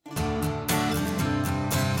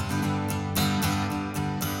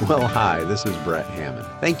Well, hi, this is Brett Hammond.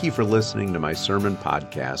 Thank you for listening to my sermon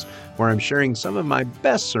podcast, where I'm sharing some of my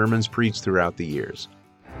best sermons preached throughout the years.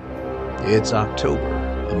 It's October,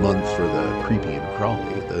 a month for the creepy and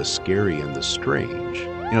crawly, the scary and the strange.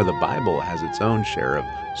 You know, the Bible has its own share of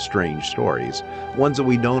strange stories, ones that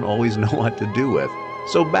we don't always know what to do with.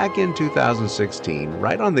 So back in 2016,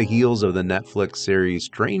 right on the heels of the Netflix series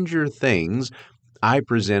Stranger Things, I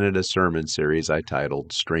presented a sermon series I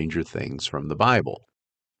titled Stranger Things from the Bible.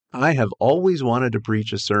 I have always wanted to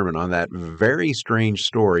preach a sermon on that very strange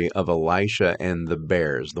story of Elisha and the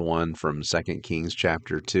bears, the one from 2 Kings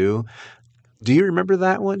chapter 2. Do you remember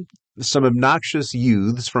that one? Some obnoxious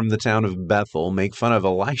youths from the town of Bethel make fun of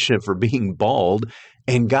Elisha for being bald,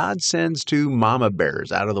 and God sends two mama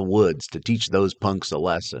bears out of the woods to teach those punks a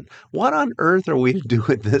lesson. What on earth are we to do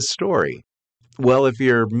with this story? Well, if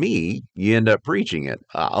you're me, you end up preaching it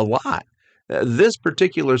a lot. This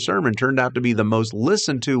particular sermon turned out to be the most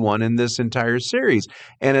listened to one in this entire series.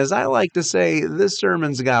 And as I like to say, this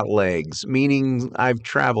sermon's got legs, meaning I've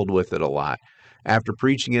traveled with it a lot. After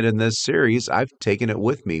preaching it in this series, I've taken it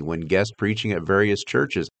with me when guest preaching at various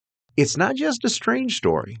churches. It's not just a strange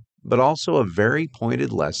story, but also a very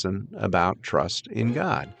pointed lesson about trust in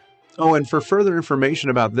God. Oh, and for further information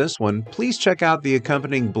about this one, please check out the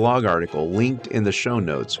accompanying blog article linked in the show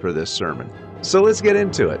notes for this sermon. So let's get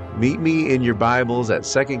into it. Meet me in your Bibles at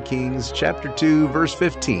 2 Kings chapter 2, verse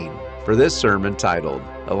 15 for this sermon titled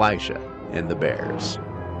Elisha and the Bears.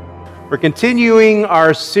 We're continuing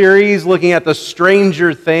our series looking at the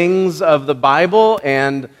stranger things of the Bible,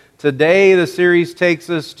 and today the series takes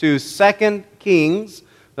us to 2 Kings,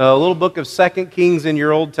 the little book of 2 Kings in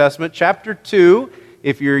your Old Testament, chapter 2.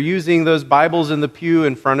 If you're using those Bibles in the pew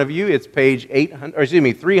in front of you, it's page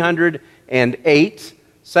 308,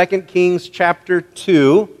 2 Kings chapter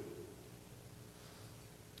 2.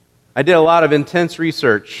 I did a lot of intense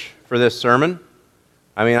research for this sermon.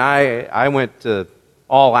 I mean, I went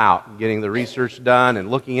all out getting the research done and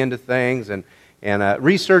looking into things and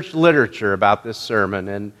researched literature about this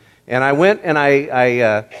sermon. And I went and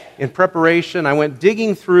I in preparation, I went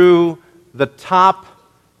digging through the top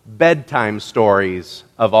bedtime stories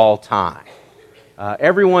of all time.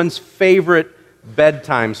 Everyone's favorite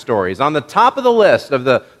bedtime stories. On the top of the list of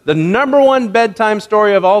the number one bedtime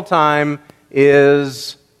story of all time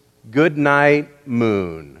is Goodnight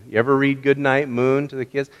Moon. You ever read Goodnight Moon to the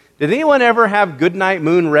kids? Did anyone ever have Goodnight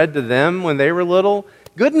Moon read to them when they were little?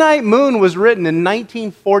 Goodnight Moon was written in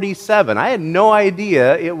 1947. I had no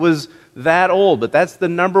idea it was that old, but that's the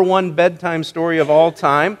number one bedtime story of all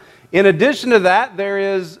time. In addition to that, there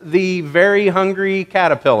is the Very Hungry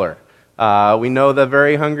Caterpillar. We know the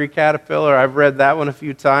Very Hungry Caterpillar. I've read that one a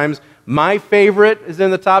few times. My favorite is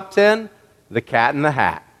in the top 10, The Cat in the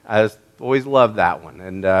Hat. I always loved that one,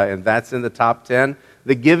 and that's in the top 10.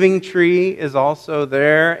 The Giving Tree is also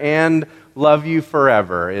there, and Love You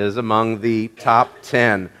Forever is among the top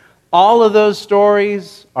 10. All of those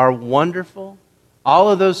stories are wonderful.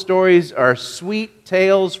 All of those stories are sweet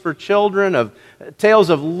tales for children, of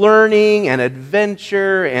tales of learning and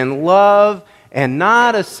adventure and love, and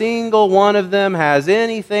not a single one of them has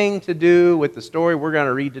anything to do with the story we're going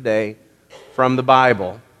to read today from the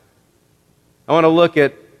Bible. I want to look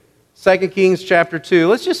at 2 Kings chapter 2.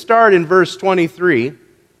 Let's just start in verse 23.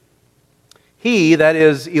 He, that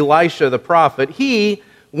is Elisha the prophet, he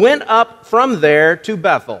went up from there to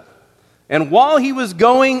Bethel. And while he was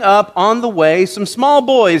going up on the way, some small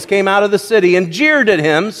boys came out of the city and jeered at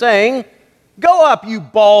him, saying, "Go up, you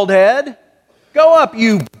bald head! Go up,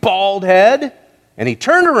 you bald head!" And he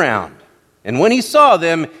turned around, and when he saw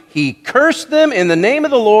them, he cursed them in the name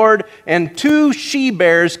of the Lord, and 2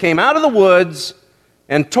 she-bears came out of the woods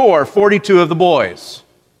and tore 42 of the boys.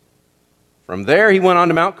 From there he went on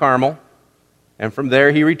to Mount Carmel, and from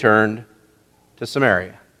there he returned to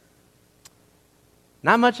Samaria.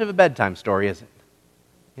 Not much of a bedtime story, is it?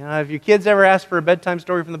 You know, if your kids ever ask for a bedtime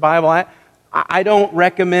story from the Bible, I don't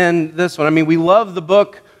recommend this one. I mean, we love the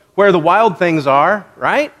book Where the Wild Things Are,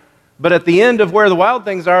 right? But at the end of Where the Wild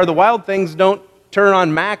Things Are, the wild things don't turn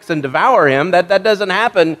on Max and devour him. That doesn't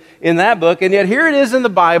happen in that book. And yet here it is in the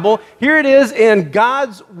Bible. Here it is in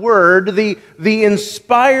God's Word, the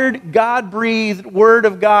inspired, God-breathed Word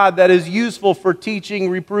of God that is useful for teaching,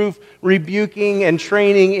 reproof, rebuking, and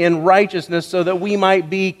training in righteousness so that we might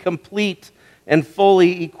be complete and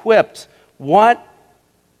fully equipped. What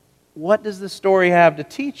does this story have to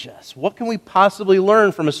teach us? What can we possibly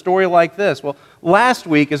learn from a story like this? Well, last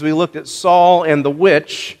week as we looked at Saul and the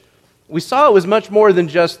witch, we saw it was much more than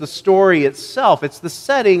just the story itself. It's the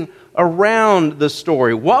setting around the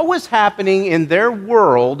story. What was happening in their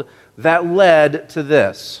world that led to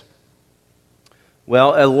this?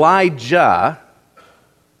 Well, Elijah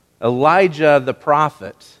the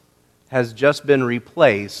prophet has just been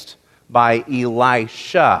replaced by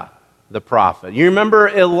Elisha the prophet. You remember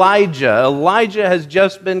Elijah? Elijah has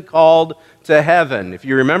just been called to heaven. If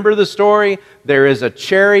you remember the story, there is a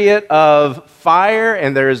chariot of fire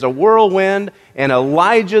and there is a whirlwind, and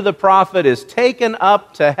Elijah the prophet is taken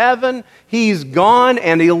up to heaven. He's gone,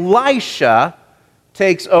 and Elisha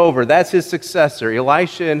takes over. That's his successor.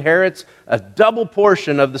 Elisha inherits a double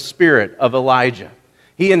portion of the spirit of Elijah.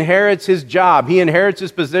 He inherits his job. He inherits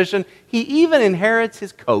his position. He even inherits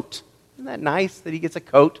his coat. Isn't that nice that he gets a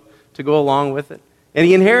coat to go along with it? And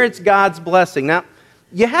he inherits God's blessing. Now,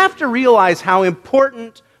 you have to realize how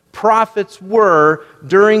important prophets were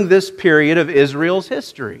during this period of Israel's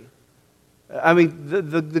history. I mean,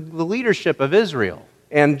 the leadership of Israel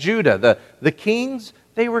and Judah, the kings,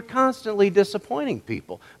 they were constantly disappointing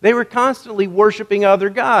people. They were constantly worshiping other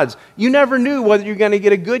gods. You never knew whether you're going to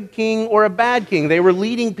get a good king or a bad king. They were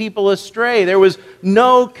leading people astray. There was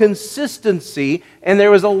no consistency, and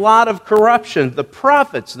there was a lot of corruption. The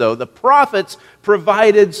prophets, though,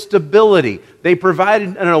 provided stability. They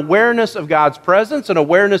provided an awareness of God's presence, an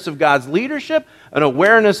awareness of God's leadership, an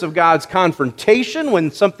awareness of God's confrontation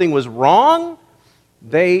when something was wrong.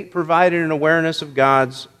 They provided an awareness of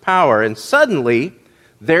God's power. And suddenly,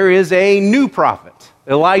 there is a new prophet,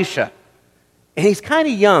 Elisha. And he's kind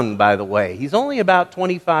of young, by the way. He's only about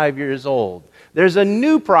 25 years old. There's a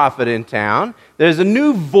new prophet in town. There's a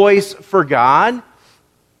new voice for God.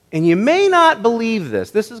 And you may not believe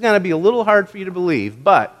this. This is going to be a little hard for you to believe.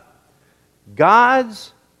 But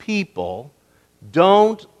God's people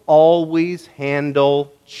don't always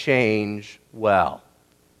handle change well.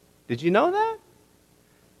 Did you know that?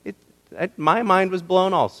 My mind was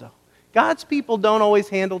blown also. God's people don't always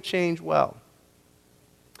handle change well.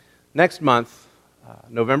 Next month,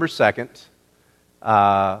 November 2nd,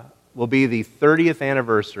 will be the 30th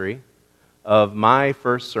anniversary of my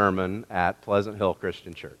first sermon at Pleasant Hill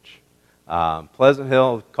Christian Church. Pleasant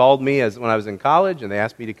Hill called me when I was in college, and they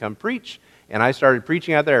asked me to come preach, and I started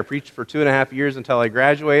preaching out there. I preached for 2.5 years until I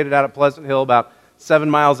graduated out at Pleasant Hill, about 7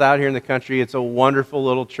 miles out here in the country. It's a wonderful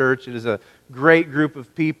little church. It is a great group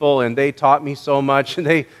of people, and they taught me so much,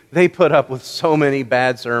 and they put up with so many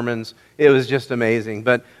bad sermons. It was just amazing.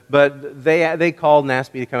 But they called and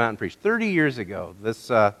asked me to come out and preach 30 years ago,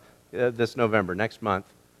 this November, next month.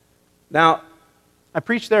 Now, I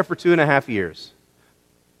preached there for 2.5 years.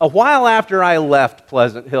 A while after I left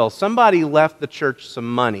Pleasant Hill, somebody left the church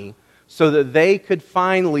some money so that they could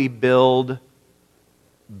finally build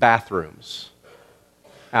bathrooms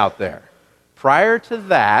out there. Prior to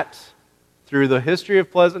that, through the history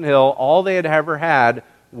of Pleasant Hill, all they had ever had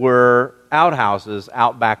were outhouses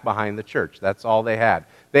out back behind the church. That's all they had.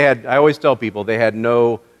 I always tell people, they had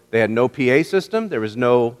no PA system, there was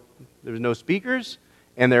no speakers,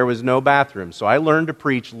 and there was no bathroom. So I learned to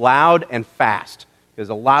preach loud and fast because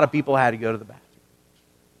a lot of people had to go to the bathroom.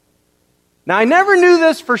 Now, I never knew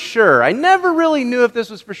this for sure. I never really knew if this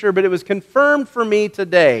was for sure, but it was confirmed for me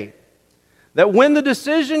today that when the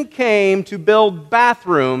decision came to build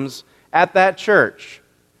bathrooms at that church,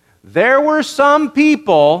 there were some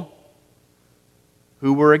people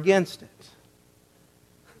who were against it.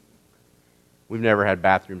 We've never had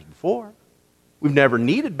bathrooms before. We've never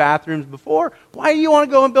needed bathrooms before. Why do you want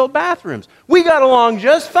to go and build bathrooms? We got along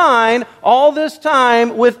just fine all this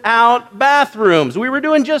time without bathrooms. We were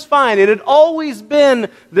doing just fine. It had always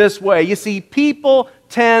been this way. You see, people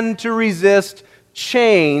tend to resist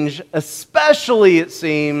change, especially, it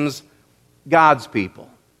seems, God's people.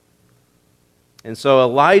 And so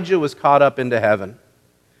Elijah was caught up into heaven,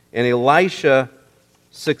 and Elisha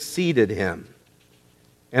succeeded him.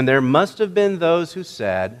 And there must have been those who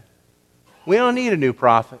said, we don't need a new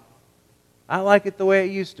prophet. I like it the way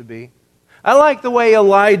it used to be. I like the way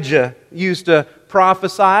Elijah used to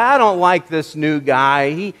prophesy. I don't like this new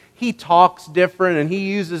guy. He talks different, and he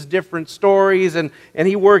uses different stories, and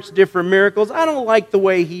he works different miracles. I don't like the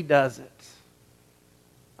way he does it.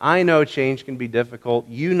 I know change can be difficult.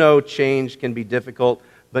 You know change can be difficult,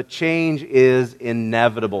 but change is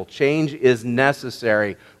inevitable. Change is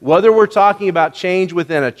necessary. Whether we're talking about change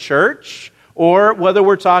within a church or whether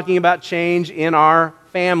we're talking about change in our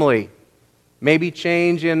family, maybe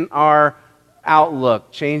change in our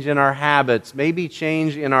outlook, change in our habits, maybe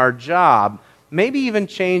change in our job, maybe even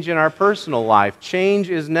change in our personal life. Change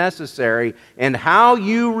is necessary, and how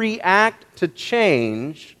you react to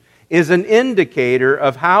change is an indicator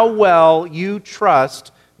of how well you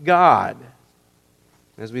trust God.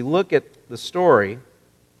 As we look at the story,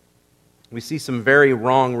 we see some very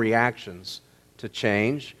wrong reactions to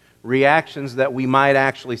change. reactions that we might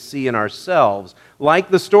actually see in ourselves. Like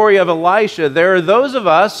the story of Elisha, there are those of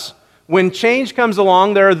us, when change comes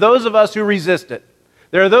along, there are those of us who resist it.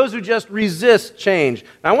 There are those who just resist change.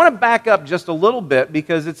 Now, I want to back up just a little bit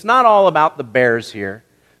because it's not all about the bears here.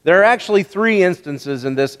 There are actually three incidents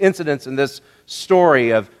in this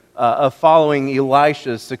story of following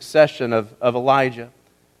Elisha's succession of Elijah.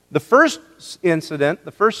 The first incident,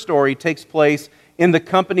 the first story, takes place in the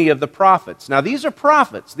company of the prophets. Now, these are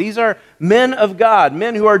prophets. These are men of God,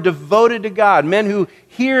 men who are devoted to God, men who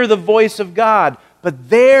hear the voice of God, but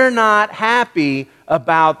they're not happy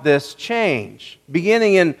about this change.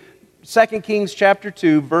 Beginning in 2 Kings chapter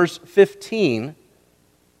 2, verse 15,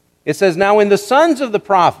 it says, "Now when the sons of the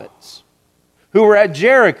prophets who were at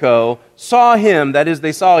Jericho saw him," that is,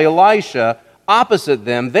 they saw Elisha, opposite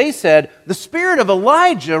them, they said, "The spirit of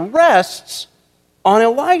Elijah rests on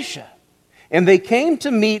Elisha." And they came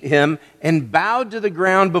to meet him and bowed to the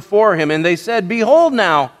ground before him. And they said, "Behold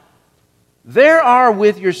now, there are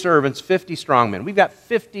with your servants 50 strong men." We've got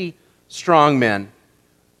 50 strong men.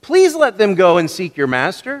 "Please let them go and seek your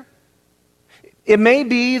master. It may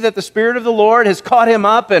be that the Spirit of the Lord has caught him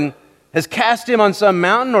up and has cast him on some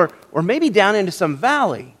mountain or maybe down into some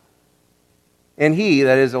valley." And he,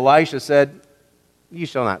 that is Elisha, said, "You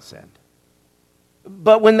shall not send."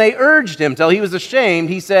 But when they urged him till he was ashamed,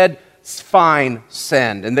 he said, "Fine,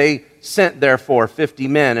 send." And they sent therefore 50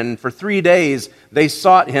 men. And for 3 days they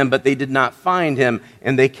sought him, but they did not find him.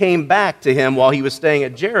 And they came back to him while he was staying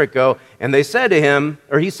at Jericho. And they said to him,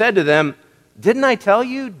 or he said to them, "Didn't I tell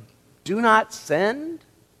you, do not send?"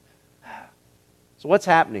 So what's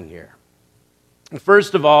happening here?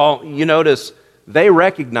 First of all, you notice they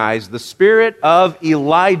recognize the spirit of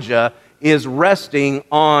Elijah is resting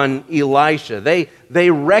on Elisha.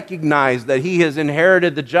 They recognize that he has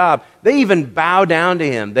inherited the job. They even bow down to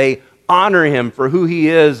him. They honor him for who he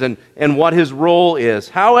is and what his role is.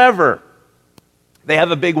 However, they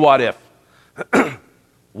have a big what if.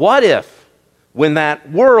 What if, when that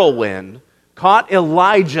whirlwind caught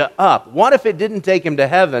Elijah up, what if it didn't take him to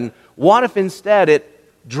heaven? What if instead it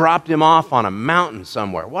dropped him off on a mountain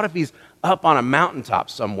somewhere? What if he's up on a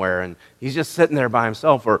mountaintop somewhere and he's just sitting there by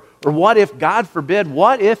himself? Or what if, God forbid,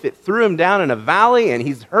 what if it threw him down in a valley and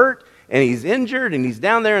he's hurt and he's injured and he's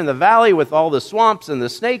down there in the valley with all the swamps and the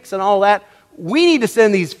snakes and all that? We need to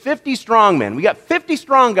send these 50 strong men. We got 50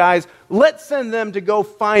 strong guys. Let's send them to go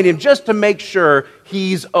find him just to make sure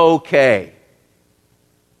he's okay.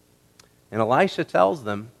 And Elisha tells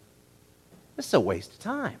them, this is a waste of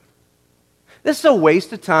time. This is a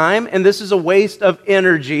waste of time, and this is a waste of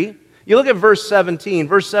energy. You look at verse 17.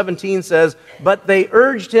 Verse 17 says, "But they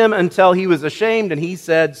urged him until he was ashamed, and he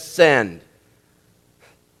said, 'Send.'"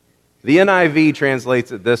 The NIV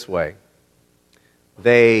translates it this way.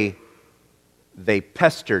 They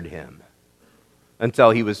pestered him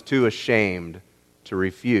until he was too ashamed to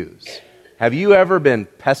refuse. Have you ever been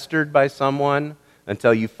pestered by someone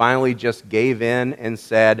until you finally just gave in and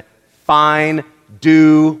said, "Fine,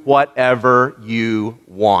 do whatever you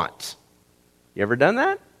want"? You ever done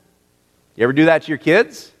that? You ever do that to your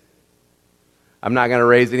kids? I'm not going to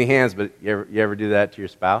raise any hands, but you ever do that to your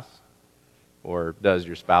spouse? Or does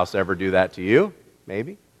your spouse ever do that to you?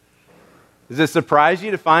 Maybe. Does it surprise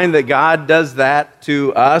you to find that God does that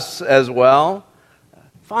to us as well?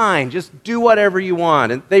 Fine, just do whatever you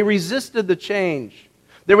want. And they resisted the change.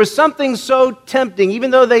 There was something so tempting,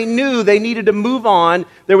 even though they knew they needed to move on,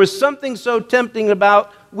 there was something so tempting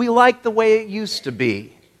about, we like the way it used to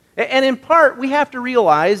be. And in part, we have to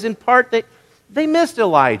realize, in part, that they missed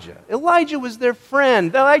Elijah. Elijah was their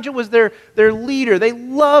friend. Elijah was their leader. They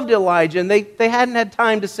loved Elijah, and they hadn't had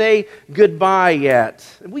time to say goodbye yet.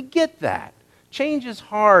 We get that. Change is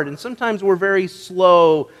hard, and sometimes we're very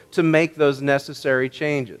slow to make those necessary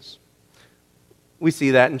changes. We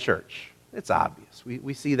see that in church. It's obvious.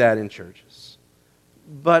 We see that in churches.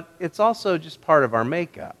 But it's also just part of our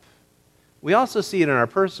makeup. We also see it in our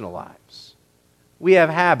personal lives. We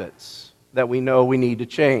have habits that we know we need to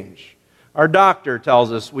change. Our doctor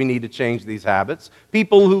tells us we need to change these habits.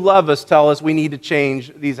 People who love us tell us we need to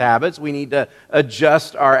change these habits. We need to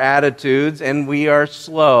adjust our attitudes, and we are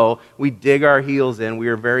slow. We dig our heels in. We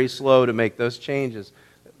are very slow to make those changes.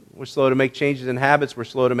 We're slow to make changes in habits. We're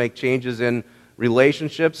slow to make changes in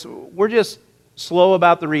relationships. We're just slow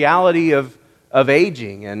about the reality of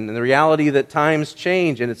aging and the reality that times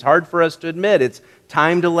change, and it's hard for us to admit. It's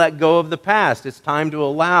time to let go of the past. It's time to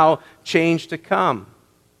allow change to come.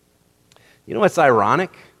 You know what's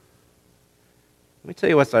ironic? Let me tell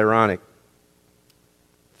you what's ironic.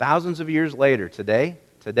 Thousands of years later, today,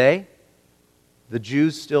 the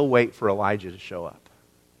Jews still wait for Elijah to show up.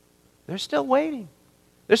 They're still waiting.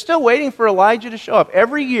 They're still waiting for Elijah to show up.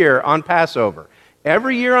 Every year on Passover,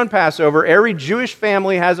 every Jewish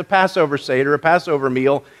family has a Passover Seder, a Passover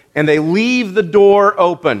meal, and they leave the door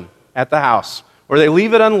open at the house, or they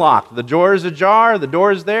leave it unlocked. The door is ajar, the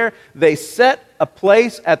door is there. They set a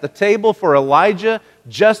place at the table for Elijah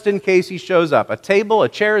just in case he shows up. A table, a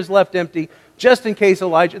chair is left empty just in case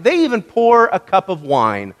Elijah. They even pour a cup of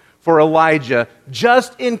wine for Elijah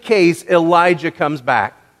just in case Elijah comes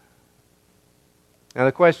back. Now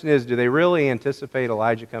the question is, do they really anticipate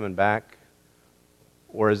Elijah coming back?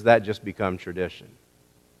 Or has that just become tradition?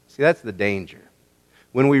 See, that's the danger.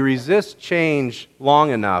 When we resist change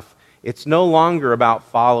long enough, it's no longer about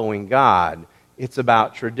following God. It's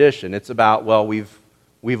about tradition. It's about, well,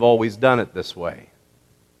 we've always done it this way.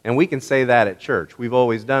 And we can say that at church. We've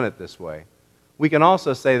always done it this way. We can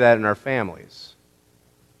also say that in our families.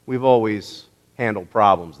 We've always handled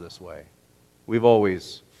problems this way. We've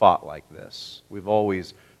always fought like this. We've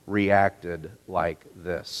always reacted like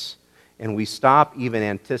this. And we stop even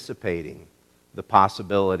anticipating the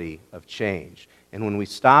possibility of change. And when we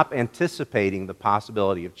stop anticipating the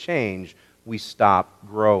possibility of change, we stop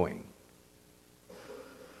growing.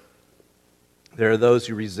 There are those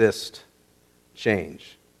who resist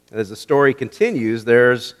change. As the story continues,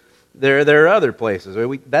 there are other places.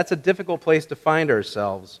 That's a difficult place to find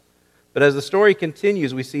ourselves. But as the story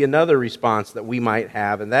continues, we see another response that we might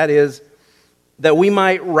have, and that is that we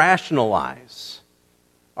might rationalize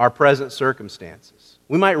our present circumstances.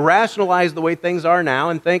 We might rationalize the way things are now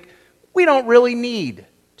and think, we don't really need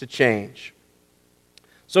to change.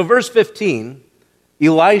 So verse 15,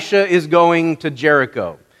 Elisha is going to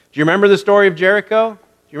Jericho. Do you remember the story of Jericho? Do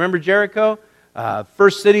you remember Jericho?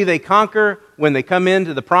 First city they conquer when they come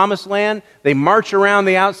into the promised land. They march around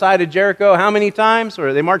the outside of Jericho how many times?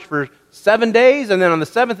 Or they march for 7 days, and then on the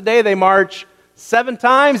seventh day they march 7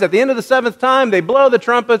 times. At the end of the 7th time, they blow the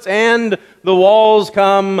trumpets, and the walls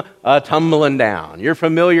come tumbling down. You're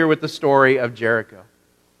familiar with the story of Jericho.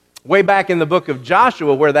 Way back in the book of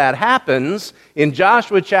Joshua, where that happens, in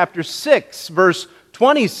Joshua chapter 6, verse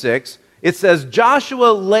 26, it says,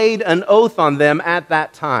 Joshua laid an oath on them at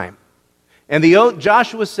that time. And the oath,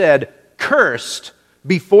 Joshua said, cursed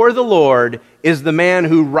before the Lord is the man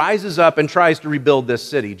who rises up and tries to rebuild this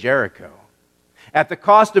city, Jericho. At the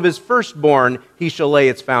cost of his firstborn, he shall lay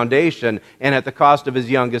its foundation, and at the cost of his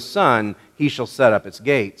youngest son, he shall set up its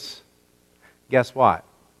gates. Guess what?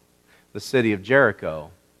 The city of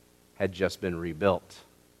Jericho had just been rebuilt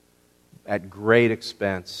at great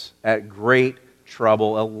expense, at great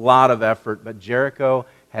trouble, a lot of effort, but Jericho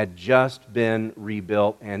had just been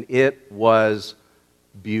rebuilt, and it was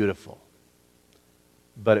beautiful.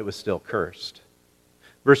 But it was still cursed.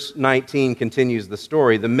 Verse 19 continues the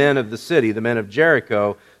story. The men of the city, the men of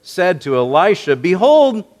Jericho, said to Elisha,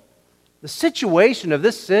 behold, the situation of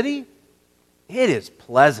this city, it is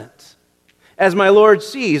pleasant, as my Lord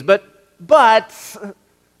sees, but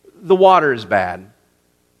the water is bad,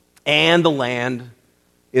 and the land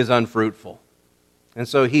is unfruitful. And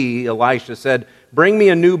so Elisha said, bring me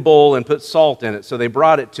a new bowl and put salt in it. So they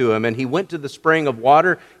brought it to him, and he went to the spring of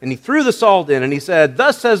water, and he threw the salt in, and he said,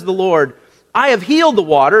 thus says the Lord, I have healed the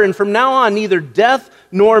water, and from now on neither death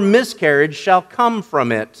nor miscarriage shall come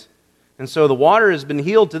from it. And so the water has been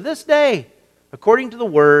healed to this day, according to the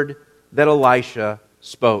word that Elisha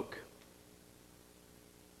spoke.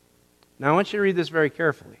 Now I want you to read this very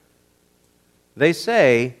carefully. They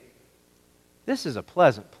say, this is a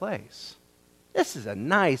pleasant place. This is a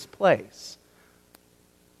nice place.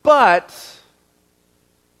 But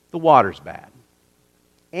the water's bad.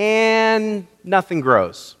 And nothing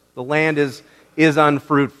grows. The land is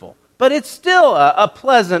unfruitful. But it's still a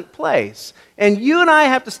pleasant place. And you and I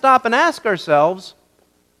have to stop and ask ourselves,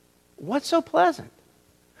 what's so pleasant?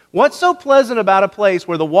 What's so pleasant about a place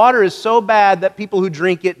where the water is so bad that people who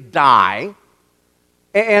drink it die,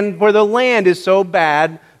 and where the land is so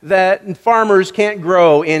bad that farmers can't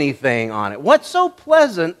grow anything on it? What's so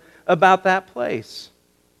pleasant about that place?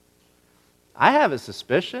 I have a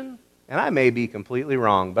suspicion, and I may be completely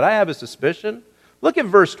wrong, but I have a suspicion. Look at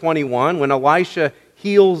verse 21 when Elisha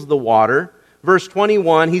heals the water. Verse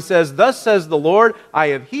 21, he says, thus says the Lord, I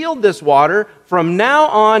have healed this water. From now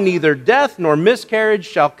on neither death nor miscarriage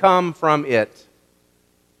shall come from it.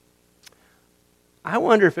 I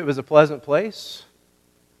wonder if it was a pleasant place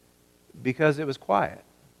because it was quiet.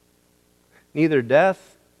 Neither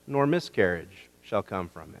death nor miscarriage shall come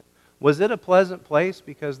from it. Was it a pleasant place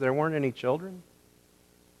because there weren't any children?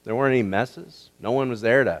 There weren't any messes? No one was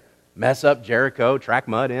there to mess up Jericho, track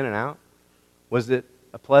mud in and out? Was it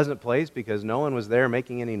a pleasant place because no one was there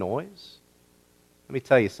making any noise? Let me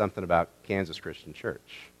tell you something about Kansas Christian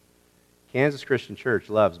Church. Kansas Christian Church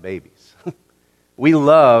loves babies. We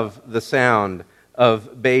love the sound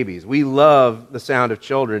of babies. We love the sound of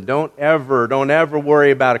children. Don't ever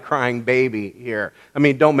worry about a crying baby here. I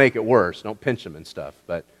mean, don't make it worse. Don't pinch them and stuff,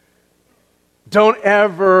 but don't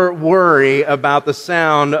ever worry about the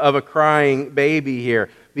sound of a crying baby here,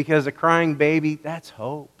 because a crying baby, that's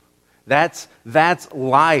hope. That's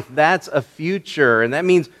life. That's a future, and that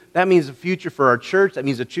means a future for our church. That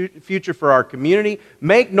means a future for our community.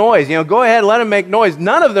 Make noise. Go ahead, let them make noise.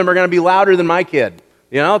 None of them are going to be louder than my kid.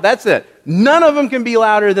 That's it. None of them can be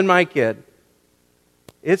louder than my kid.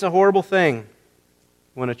 It's a horrible thing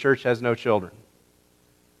when a church has no children.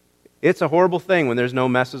 It's a horrible thing when there's no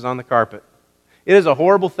messes on the carpet. It is a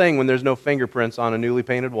horrible thing when there's no fingerprints on a newly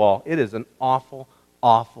painted wall. It is an awful,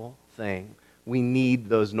 awful thing. We need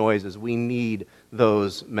those noises. We need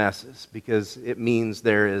those messes because it means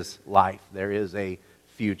there is life. There is a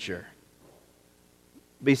future.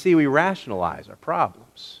 But you see, we rationalize our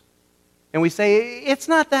problems. And we say, it's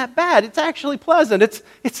not that bad. It's actually pleasant.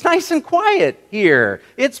 It's nice and quiet here.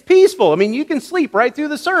 It's peaceful. I mean, you can sleep right through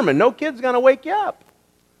the sermon. No kid's going to wake you up.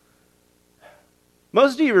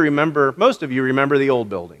 Most of you remember the old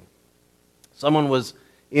building. Someone was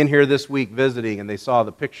in here this week visiting, and they saw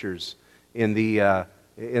the pictures in the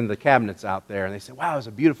cabinets out there, and they said, "Wow, it was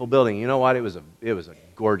a beautiful building." You know what? It was a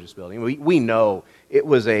gorgeous building. We know it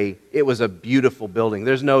was a beautiful building.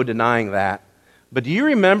 There's no denying that. But do you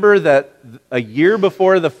remember that a year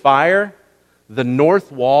before the fire, the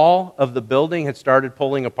north wall of the building had started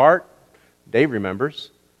pulling apart? Dave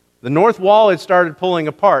remembers. The north wall had started pulling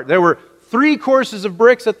apart. There were 3 courses of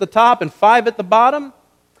bricks at the top and 5 at the bottom.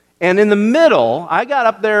 And in the middle, I got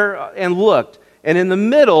up there and looked, and in the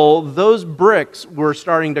middle, those bricks were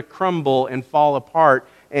starting to crumble and fall apart,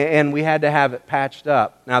 and we had to have it patched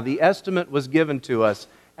up. Now, the estimate was given to us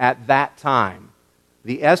at that time.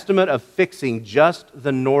 The estimate of fixing just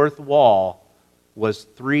the north wall was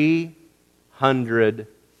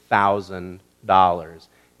 $300,000,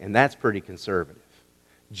 and that's pretty conservative.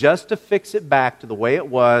 Just to fix it back to the way it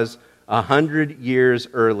was 100 years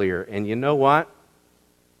earlier. And you know what?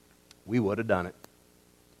 We would have done it.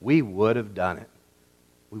 We would have done it.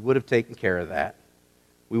 We would have taken care of that.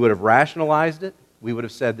 We would have rationalized it. We would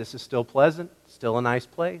have said, this is still pleasant, still a nice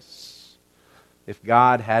place. If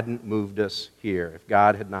God hadn't moved us here, if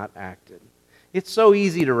God had not acted. It's so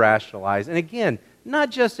easy to rationalize. And again, not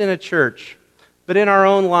just in a church, but in our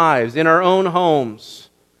own lives, in our own homes.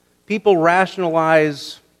 People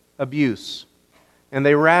rationalize abuse, and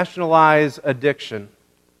they rationalize addiction.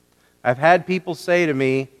 I've had people say to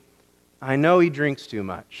me, I know he drinks too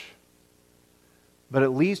much, but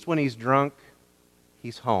at least when he's drunk,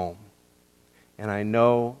 he's home, and I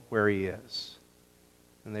know where he is.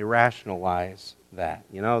 And they rationalize that.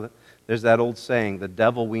 There's that old saying, the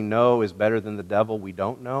devil we know is better than the devil we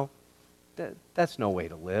don't know. That's no way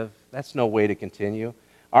to live. That's no way to continue.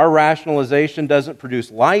 Our rationalization doesn't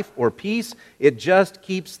produce life or peace. It just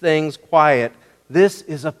keeps things quiet. This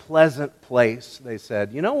is a pleasant place, they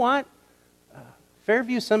said. You know what?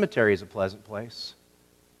 Fairview Cemetery is a pleasant place.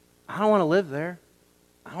 I don't want to live there.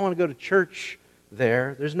 I don't want to go to church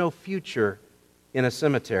there. There's no future in a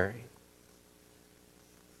cemetery.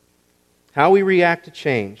 How we react to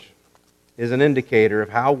change is an indicator of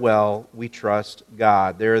how well we trust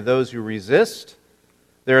God. There are those who resist.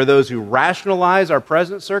 There are those who rationalize our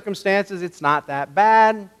present circumstances. It's not that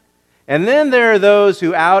bad. And then there are those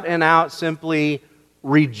who out and out simply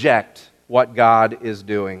reject what God is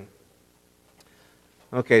doing.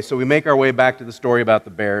 Okay, so we make our way back to the story about the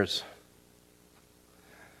bears.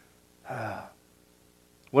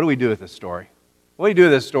 What do we do with this story? What do you do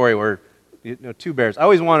with this story where 2 bears? I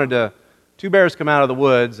always wanted to... 2 bears come out of the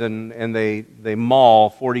woods and they maul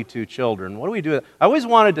 42 children. What do we do? I always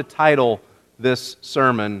wanted to title this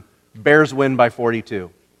sermon, Bears Win by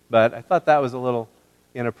 42. But I thought that was a little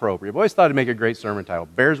inappropriate. I've always thought it'd make a great sermon title,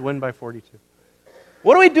 Bears Win by 42.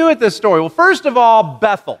 What do we do with this story? Well, first of all,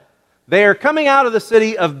 Bethel. They are coming out of the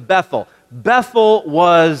city of Bethel. Bethel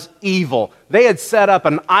was evil. They had set up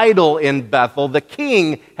an idol in Bethel. The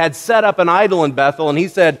king had set up an idol in Bethel, and he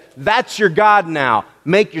said, that's your God now.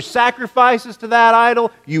 Make your sacrifices to that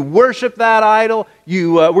idol. You worship that idol.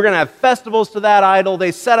 We're going to have festivals to that idol.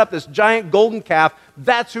 They set up this giant golden calf.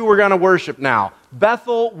 That's who we're going to worship now.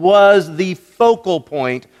 Bethel was the focal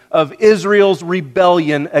point of Israel's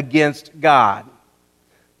rebellion against God.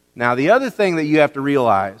 Now, the other thing that you have to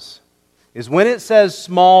realize is when it says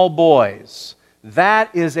small boys,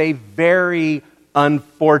 that is a very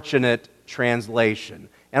unfortunate translation.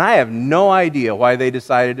 And I have no idea why they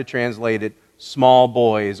decided to translate it small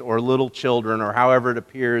boys or little children or however it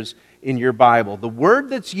appears in your Bible. The word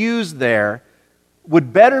that's used there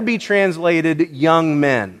would better be translated young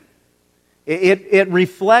men. It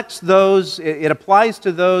reflects those, it applies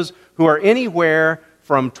to those who are anywhere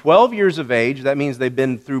from 12 years of age. That means they've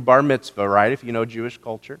been through bar mitzvah, right, if you know Jewish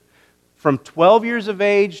culture. From 12 years of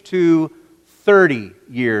age to 30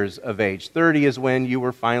 years of age. 30 is when you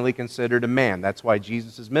were finally considered a man. That's why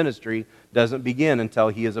Jesus' ministry doesn't begin until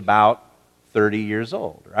he is about 30 years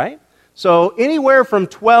old, right? So anywhere from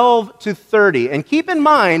 12 to 30. And keep in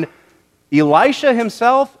mind, Elisha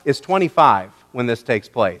himself is 25 when this takes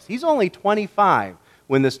place. He's only 25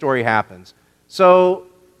 when this story happens. So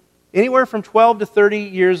anywhere from 12 to 30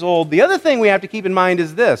 years old. The other thing we have to keep in mind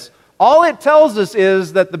is this. All it tells us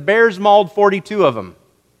is that the bears mauled 42 of them.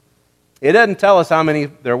 It doesn't tell us how many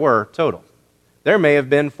there were total. There may have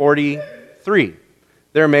been 43.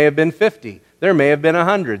 There may have been 50. There may have been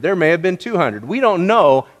 100. There may have been 200. We don't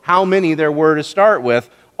know how many there were to start with.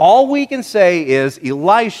 All we can say is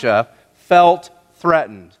Elisha felt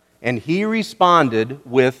threatened, and he responded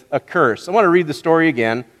with a curse. I want to read the story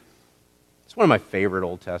again. It's one of my favorite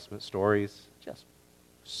Old Testament stories. Just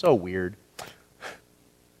so weird.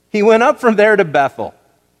 He went up from there to Bethel,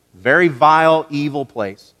 very vile, evil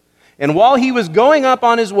place. And while he was going up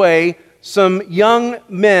on his way, some young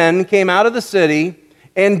men came out of the city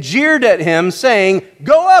and jeered at him, saying,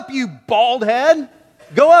 "Go up, you bald head!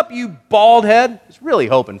 Go up, you bald head!" I was really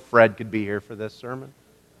hoping Fred could be here for this sermon.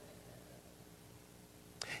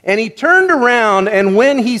 And he turned around, and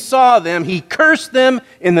when he saw them, he cursed them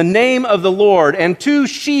in the name of the Lord. And 2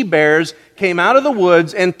 she-bears came out of the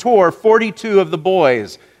woods and tore 42 of the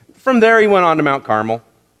boys. From there he went on to Mount Carmel,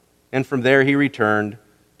 and from there he returned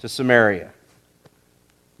to Samaria.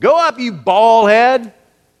 Go up, you bald head!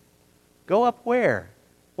 Go up where?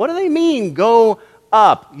 What do they mean, go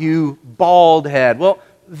up, you bald head? Well,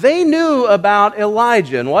 they knew about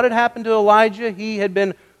Elijah, and what had happened to Elijah? He had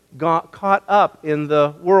been caught up in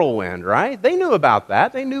the whirlwind, right? They knew about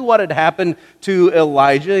that. They knew what had happened to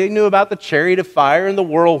Elijah. They knew about the chariot of fire and the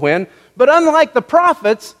whirlwind. But unlike the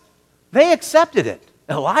prophets, they accepted it.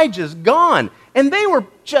 Elijah's gone. And they were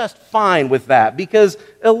just fine with that because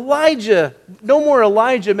Elijah, no more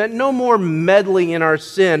Elijah meant no more meddling in our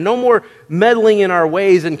sin, no more meddling in our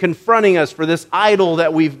ways and confronting us for this idol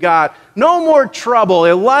that we've got. No more trouble.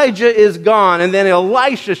 Elijah is gone. And then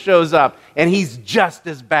Elisha shows up and he's just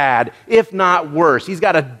as bad, if not worse. He's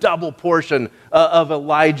got a double portion of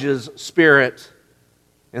Elijah's spirit.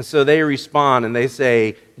 And so they respond and they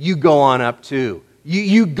say, you go on up too.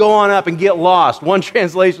 You go on up and get lost. One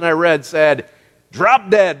translation I read said,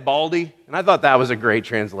 drop dead, Baldy. And I thought that was a great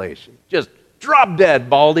translation. Just drop dead,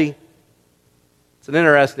 Baldy. It's an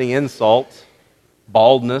interesting insult,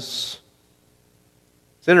 baldness.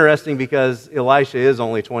 It's interesting because Elisha is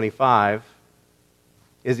only 25.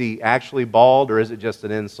 Is he actually bald or is it just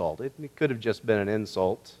an insult? It could have just been an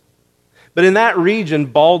insult. But in that region,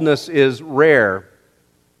 baldness is rare.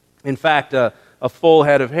 In fact, a full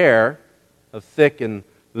head of hair, of thick and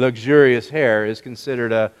luxurious hair, is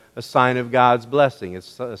considered a sign of God's blessing.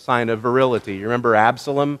 It's a sign of virility. You remember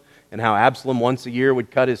Absalom and how Absalom once a year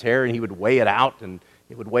would cut his hair and he would weigh it out and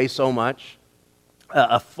it would weigh so much?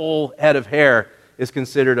 A full head of hair is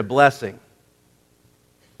considered a blessing.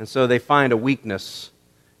 And so they find a weakness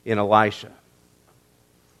in Elisha.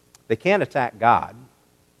 They can't attack God,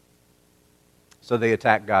 so they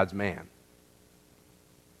attack God's man.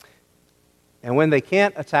 And when they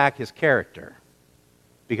can't attack his character,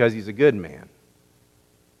 because he's a good man,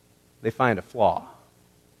 they find a flaw.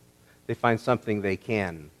 They find something they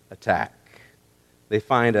can attack. They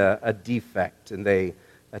find a defect, and they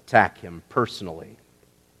attack him personally.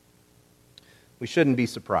 We shouldn't be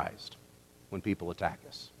surprised when people attack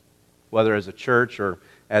us, whether as a church or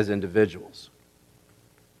as individuals.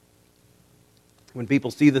 When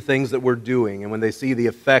people see the things that we're doing, and when they see the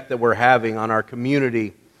effect that we're having on our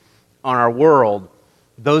community, on our world,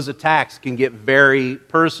 those attacks can get very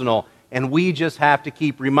personal, and we just have to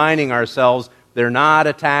keep reminding ourselves they're not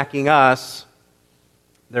attacking us,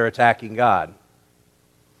 they're attacking God.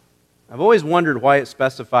 I've always wondered why it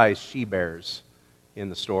specifies she-bears in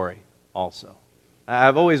the story also.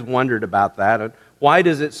 I've always wondered about that. Why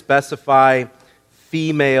does it specify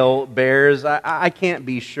female bears? I can't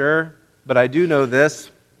be sure, but I do know this.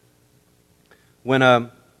 When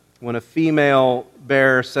a female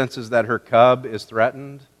bear senses that her cub is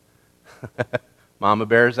threatened, mama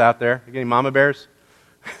bears out there, you get any mama bears?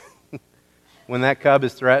 When that cub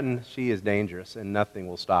is threatened, she is dangerous and nothing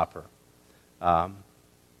will stop her.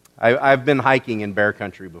 I've been hiking in bear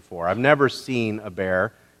country before. I've never seen a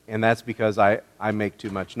bear, and that's because I make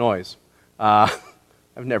too much noise.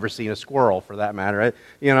 I've never seen a squirrel, for that matter.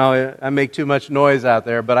 I make too much noise out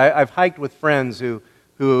there. But I've hiked with friends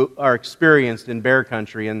who are experienced in bear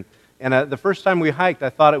country. And the first time we hiked, I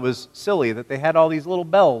thought it was silly that they had all these little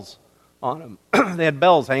bells on them. They had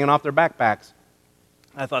bells hanging off their backpacks.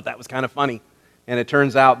 I thought that was kind of funny. And it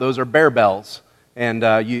turns out those are bear bells. And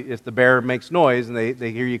if the bear makes noise and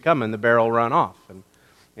they hear you coming, the bear will run off.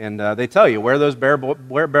 And they tell you, wear those bear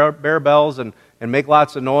bells and make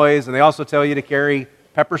lots of noise. And they also tell you to carry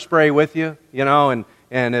pepper spray with you, and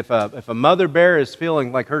if a mother bear is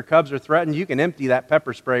feeling like her cubs are threatened, you can empty that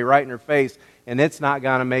pepper spray right in her face, and it's not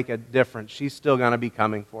going to make a difference. She's still going to be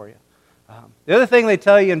coming for you. The other thing they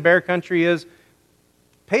tell you in bear country is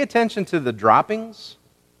pay attention to the droppings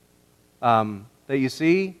that you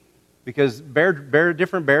see, because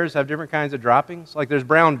different bears have different kinds of droppings. Like there's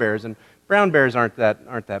brown bears, and brown bears aren't that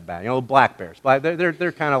bad. Black bears,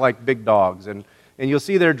 they're kind of like big dogs, and you'll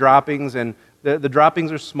see their droppings, and the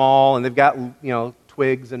droppings are small, and they've got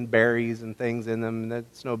twigs and berries and things in them, and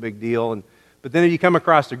that's no big deal. But then if you come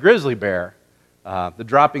across a grizzly bear, the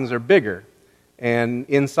droppings are bigger, and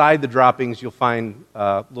inside the droppings you'll find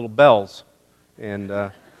little bells,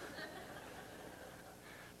 and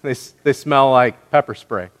they smell like pepper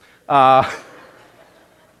spray. So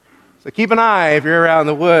keep an eye if you're around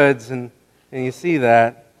the woods and you see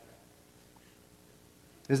that.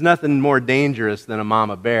 There's nothing more dangerous than a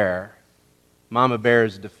mama bear. Mama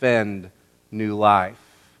bears defend new life.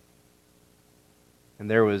 And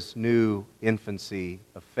there was new infancy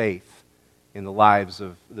of faith in the lives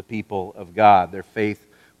of the people of God. Their faith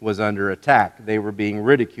was under attack. They were being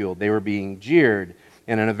ridiculed. They were being jeered.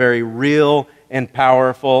 And in a very real and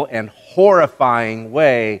powerful and horrifying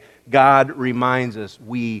way, God reminds us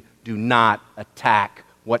we do not attack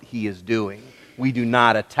what He is doing. We do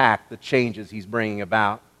not attack the changes He's bringing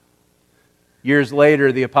about. Years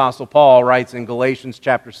later, the Apostle Paul writes in Galatians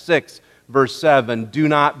chapter 6, verse 7, "Do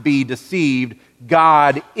not be deceived.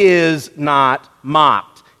 God is not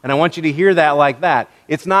mocked." And I want you to hear that like that.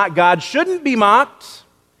 It's not God shouldn't be mocked.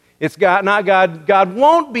 It's not God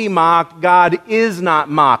won't be mocked. God is not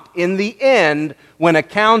mocked. In the end, when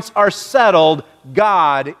accounts are settled,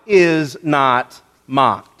 God is not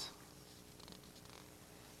mocked.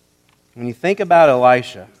 When you think about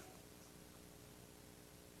Elisha,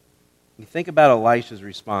 you think about Elisha's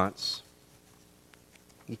response,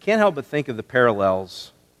 you can't help but think of the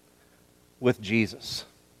parallels with Jesus.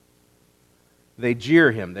 They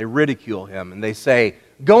jeer him, they ridicule him, and they say,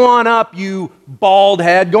 "Go on up, you bald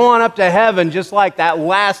head, go on up to heaven just like that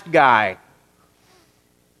last guy."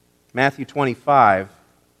 Matthew 25,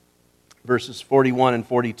 verses 41 and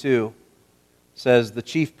 42 says, "The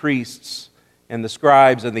chief priests and the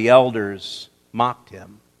scribes and the elders mocked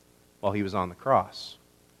him while he was on the cross,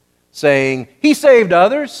 saying, 'He saved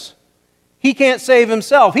others. He can't save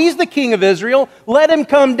himself. He's the King of Israel. Let him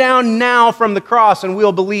come down now from the cross and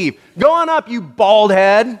we'll believe.' Go on up, you bald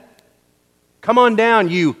head. Come on down,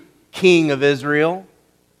 you King of Israel."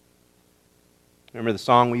 Remember the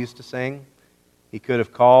song we used to sing? He could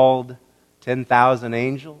have called 10,000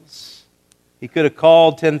 angels. He could have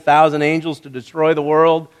called 10,000 angels to destroy the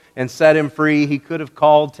world and set him free. He could have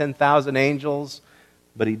called 10,000 angels,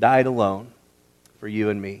 but he died alone for you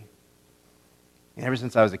and me. And ever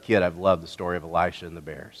since I was a kid, I've loved the story of Elisha and the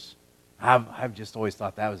bears. I've just always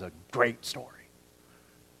thought that was a great story.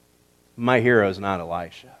 My hero is not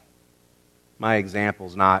Elisha. My example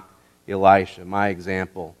is not Elisha. My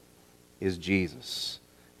example is Jesus.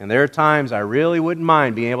 And there are times I really wouldn't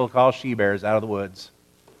mind being able to call she-bears out of the woods.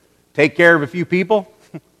 Take care of a few people,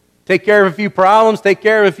 take care of a few problems, take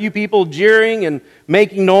care of a few people jeering and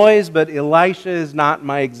making noise, but Elisha is not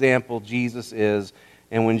my example. Jesus is.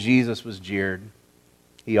 And when Jesus was jeered,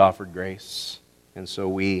 He offered grace. And so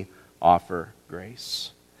we offer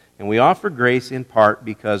grace. And we offer grace in part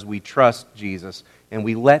because we trust Jesus and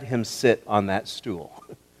we let Him sit on that stool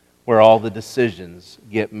where all the decisions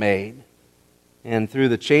get made. And through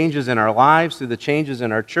the changes in our lives, through the changes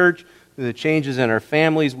in our church, through the changes in our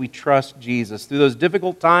families, we trust Jesus. Through those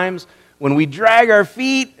difficult times when we drag our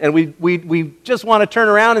feet and we just want to turn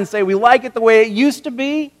around and say we like it the way it used to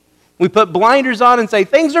be, we put blinders on and say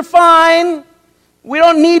things are fine. We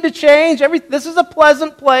don't need to change. This is a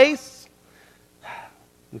pleasant place.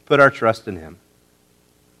 We put our trust in Him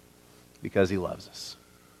because He loves us.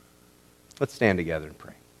 Let's stand together and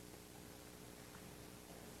pray.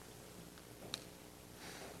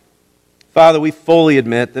 Father, we fully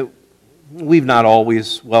admit that we've not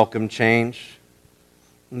always welcomed change.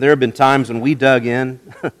 And there have been times when we dug in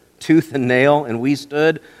tooth and nail and we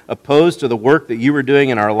stood opposed to the work that You were doing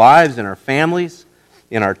in our lives, in our families,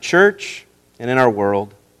 in our church, and in our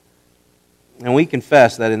world. And we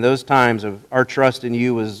confess that in those times of our trust in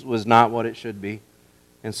you was not what it should be.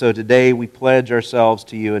 And so today we pledge ourselves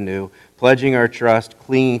to you anew, pledging our trust,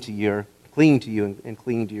 clinging to you and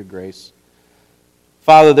clinging to your grace.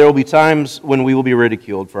 Father, there will be times when we will be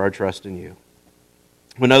ridiculed for our trust in you,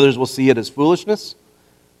 when others will see it as foolishness.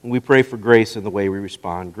 And we pray for grace in the way we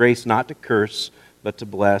respond. Grace not to curse, but to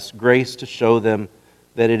bless. Grace to show them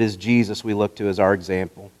that it is Jesus we look to as our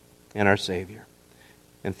example and our Savior.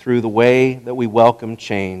 And through the way that we welcome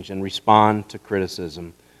change and respond to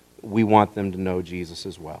criticism, we want them to know Jesus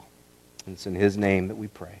as well. And it's in His name that we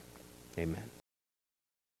pray. Amen.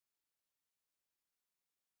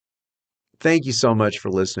 Thank you so much for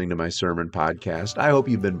listening to my sermon podcast. I hope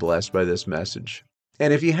you've been blessed by this message.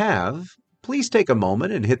 And if you have, please take a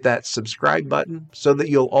moment and hit that subscribe button so that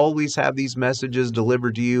you'll always have these messages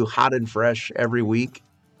delivered to you hot and fresh every week.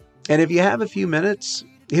 And if you have a few minutes,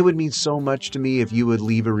 it would mean so much to me if you would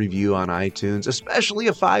leave a review on iTunes, especially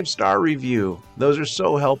a 5-star review. Those are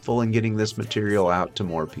so helpful in getting this material out to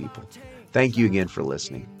more people. Thank you again for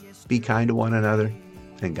listening. Be kind to one another,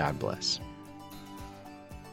 and God bless.